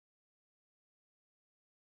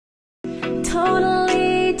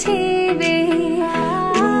totally TV.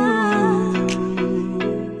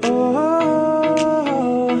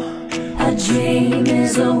 A dream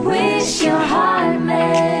is a wish your heart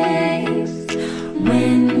makes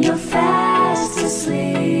when you're fast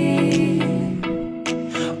asleep.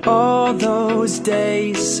 All those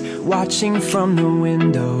days watching from the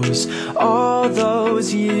windows, all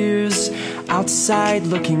those years outside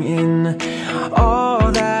looking in,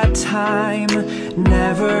 all that time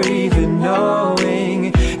never even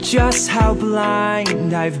knowing just how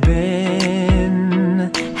blind I've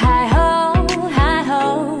been. Hi-ho,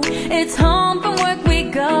 it's home from work we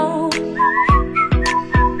go.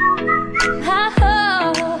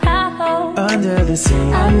 Hi-ho, under the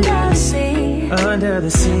sea, under the sea, under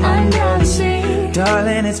the sea, under the sea.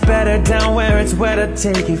 Darling, it's better down where it's wetter,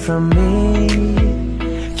 take it from me.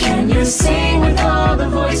 Can you sing with all the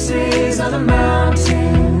voices of the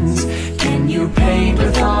mountains? Can you paint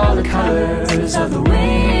with all the colors of the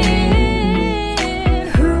wind?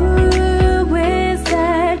 Who is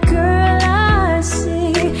that girl I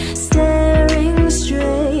see staring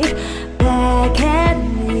straight back at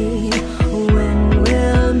me? When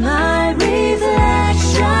will my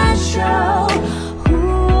reflection show who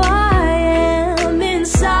I am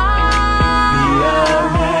inside? Be a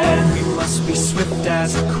man, we must be swift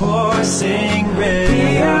as a coursing river.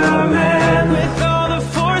 Be a man with all the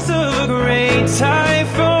force of a great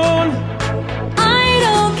typhoon. I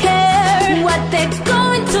don't care what they're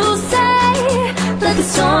going to say, let the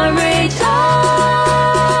storm rage on.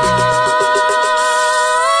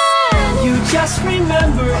 You just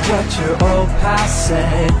remember what your old past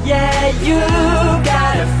said. Yeah, you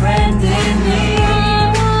got a friend in me.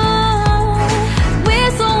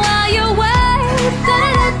 Whistle while you wait.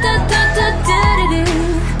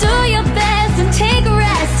 Do your best and take a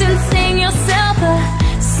rest and sing yourself a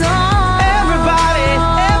song. Everybody,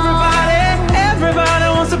 everybody, everybody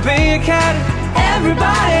wants to be a cat.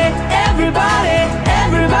 Everybody, everybody,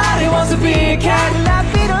 everybody wants to be a cat.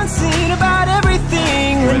 Life ain't unseen about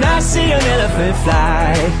everything. When I see an elephant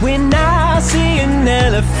fly, when I see an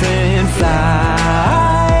elephant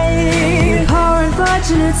fly. Poor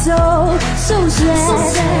unfortunate soul, so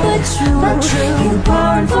sad, but true. You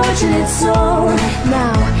poor unfortunate soul.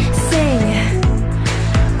 Now sing.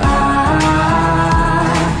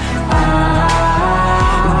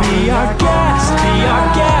 Be our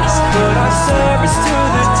guest, put our service to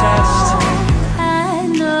the test. I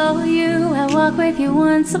know you, I walked with you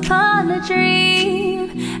once upon a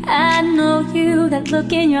dream. I know you, that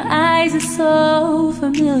look in your eyes is so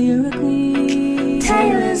familiar, a gleam.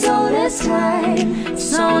 Tale as old as time,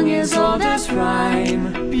 song as old as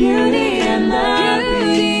rhyme. Beauty and the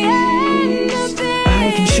Beast.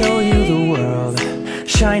 I can show you the world,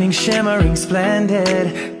 shining, shimmering,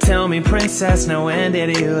 splendid. Tell me, princess, now when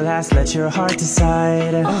did you last let your heart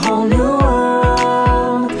decide? A whole new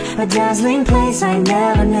world, a dazzling place I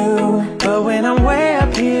never knew. But when I'm way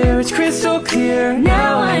up here, it's crystal clear.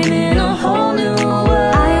 Now I'm in a whole new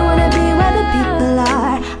world. I wanna be where the people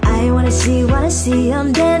are. I wanna see what I see.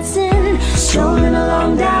 I'm dancing, strolling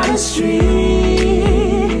along down the street.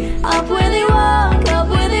 Up where they walk, up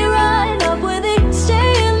where they run, up where they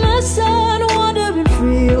stay in the sun. Wandering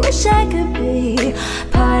free, wish I could be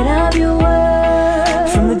part of your world.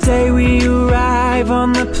 From the day we arrive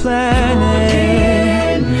on the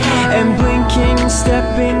planet and blinking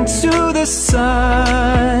step into the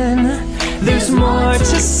sun, there's more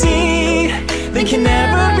to see than can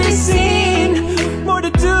ever be seen, more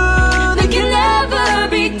to do That can never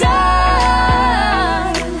be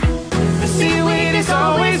done. The seaweed is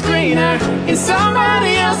always greener in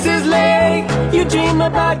somebody else's lake. You dream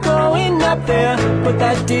about going up there, but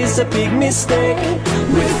that is a big mistake.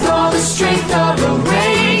 With all the strength of a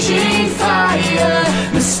raging fire,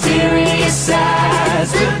 mysterious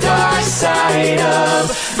as the dark side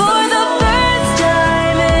of. For the first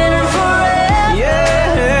time in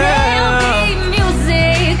forever, there'll be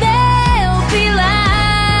music, there'll be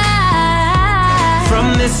life. From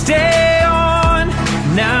this day on,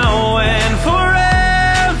 now and forevermore.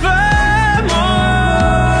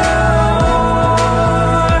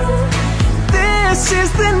 This is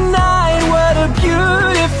the night, what a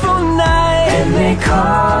beautiful night. And they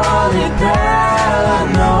call it Bella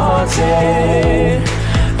Notte.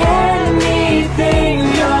 Anything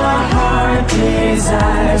your heart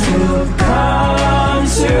desires will come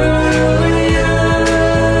to